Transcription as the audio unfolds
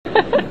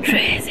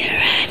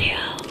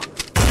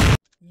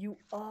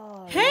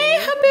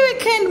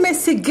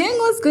Messy gang,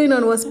 what's going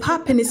on? What's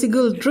poppin'? It's your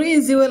girl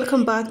Drizzy.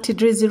 Welcome back to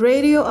Drizzy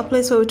Radio, a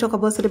place where we talk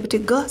about celebrity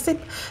gossip,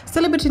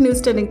 celebrity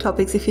news, trending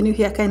topics. If you're new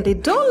here, kindly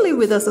don't leave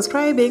without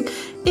subscribing.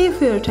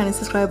 If you're a returning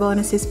subscriber, I want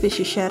to say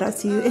special shout out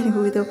to you.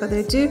 Anyway, without further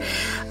ado,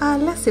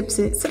 let's sip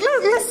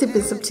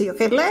in some tea,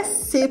 okay? Let's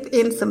sip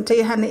in some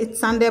tea, honey.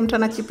 It's Sunday. I'm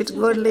trying to keep it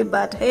godly,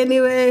 but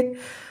anyway,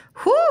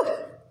 whew.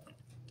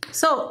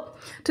 So,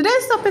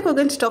 today's topic, we're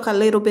going to talk a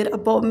little bit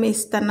about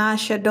Miss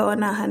TANASHA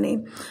Donna,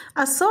 honey.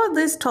 I saw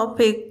this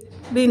topic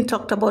being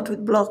talked about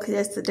with blog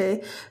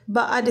yesterday,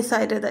 but I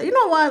decided that, you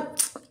know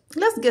what,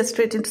 let's get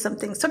straight into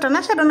something. So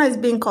TANASHA Donna is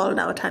being called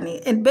out, honey,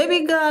 and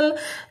baby girl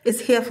is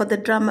here for the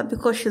drama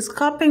because she's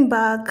copying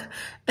back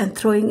and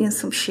throwing in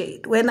some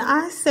shade. When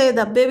I say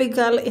that baby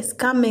girl is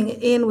coming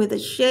in with a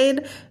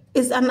shade,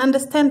 it's an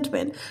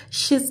understatement.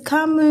 She's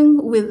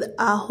coming with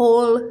a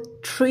whole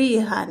tree,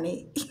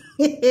 honey.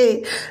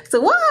 So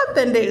what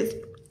happened is,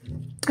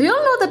 you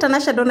all know that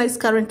TANASHA Donna is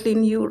currently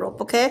in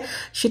Europe, okay?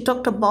 She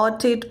talked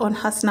about it on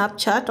her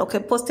Snapchat, okay?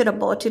 Posted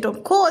about it,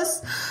 of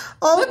course.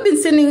 We've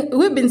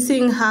been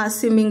seeing her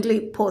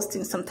seemingly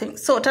posting something.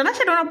 So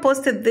TANASHA Donna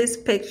posted this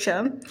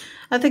picture,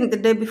 I think the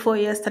day before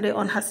yesterday,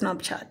 on her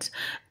Snapchat.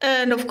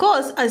 And of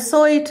course, I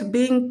saw it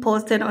being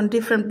posted on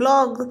different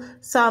blogs.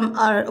 Some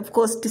are, of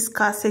course,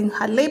 discussing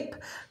her lip.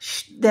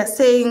 They're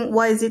saying,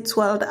 why is it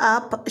swelled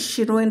up?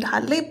 She ruined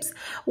her lips.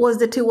 What's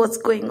the tea? What's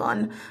going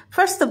on?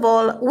 First of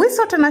all, we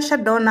saw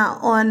TANASHA Donna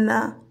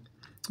on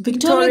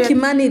Victoria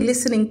Kimani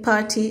listening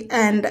party,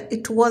 and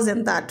it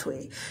wasn't that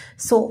way.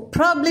 So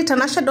probably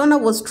TANASHA Donna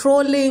was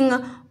trolling,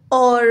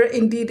 or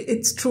indeed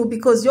it's true,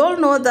 because you all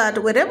know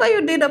that wherever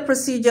you did a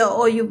procedure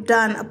or you've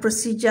done a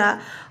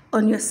procedure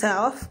on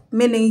yourself,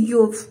 meaning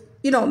you've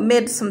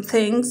made some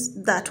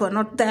things that were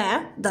not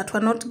there, that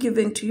were not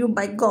given to you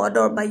by God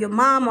or by your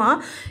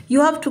mama,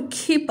 you have to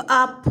keep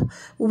up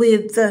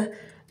with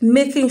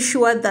making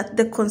sure that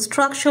the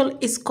construction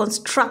is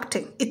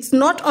constructing. It's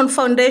not on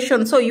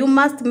foundation, so you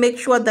must make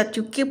sure that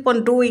you keep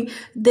on doing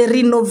the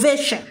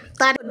renovation.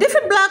 That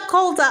different black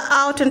called her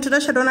out, and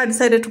TANASHA Donna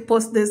decided to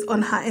post this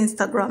on her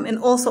Instagram and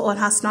also on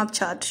her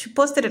Snapchat. She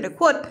posted in a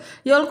quote,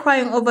 "You're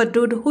crying over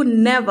dude who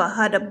never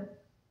had a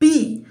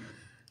bee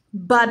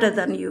better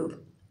than you."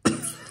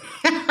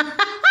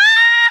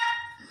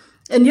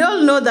 And you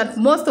all know that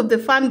most of the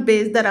fan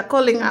base that are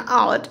calling her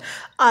out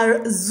are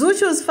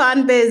Zuchu's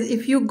fan base.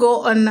 If you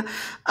go on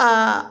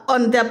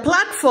their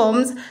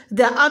platforms,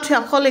 they're out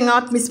here calling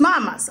out Miss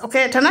Mamas.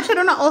 Okay, TANASHA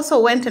Donna also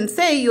went and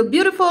say, "You're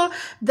beautiful,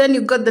 then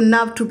you got the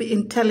nerve to be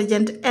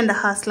intelligent and a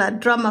hustler,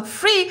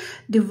 drama-free,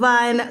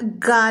 divine,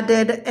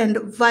 guarded, and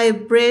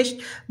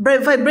vibrating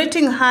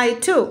high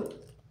too.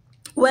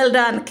 Well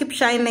done, keep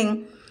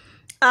shining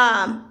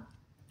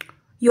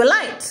your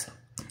light."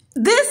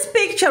 This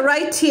picture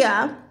right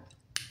here,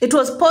 it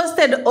was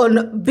posted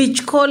on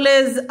Beach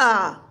Cole's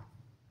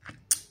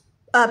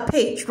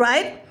page,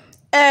 right?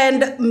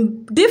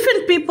 And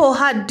different people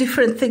had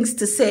different things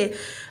to say.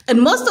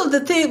 And most of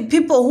the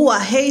people who are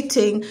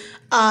hating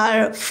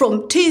are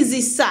from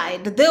TZ's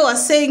side. They were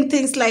saying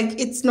things like,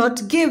 it's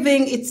not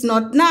giving, it's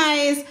not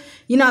nice.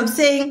 You know what I'm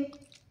saying?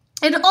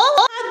 And all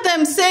had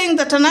them saying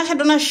that TANASHA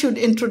Donna should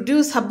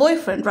introduce her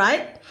boyfriend,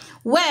 right?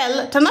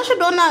 Well, TANASHA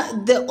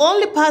Donna, the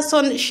only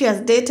person she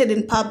has dated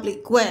in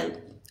public, well,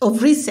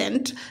 of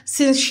recent,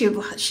 since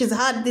she's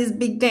had this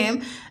big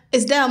name,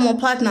 is Diamond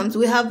Platnumz.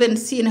 We haven't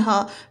seen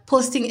her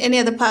posting any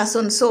other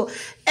person. So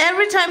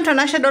every time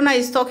TANASHA Donna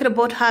is talking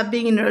about her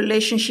being in a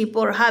relationship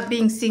or her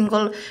being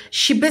single,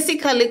 she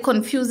basically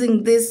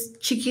confusing these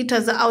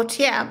chiquitas out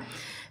here.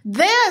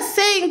 They are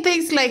saying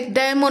things like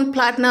Diamond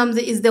Platnumz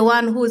is the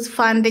one who's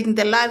funding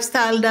the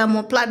lifestyle.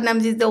 Diamond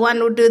Platnumz is the one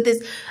who do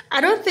this. I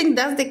don't think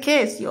that's the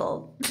case,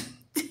 y'all.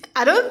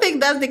 I don't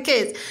think that's the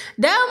case.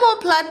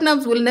 Diamond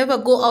Platnumz will never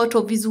go out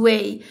of his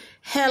way,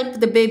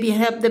 help the baby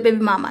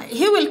mama.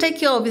 He will take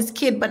care of his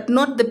kid, but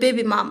not the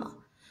baby mama.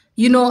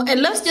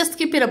 And let's just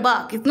keep it a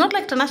buck. It's not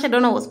like TANASHA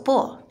Donna was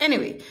poor.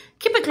 Anyway,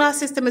 keep it class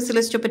system, so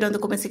let's drop it down in the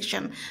comment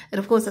section. And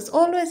of course, as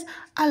always,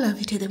 I love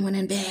you to the moon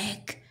and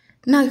back.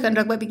 Now you can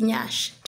drag my big nyash.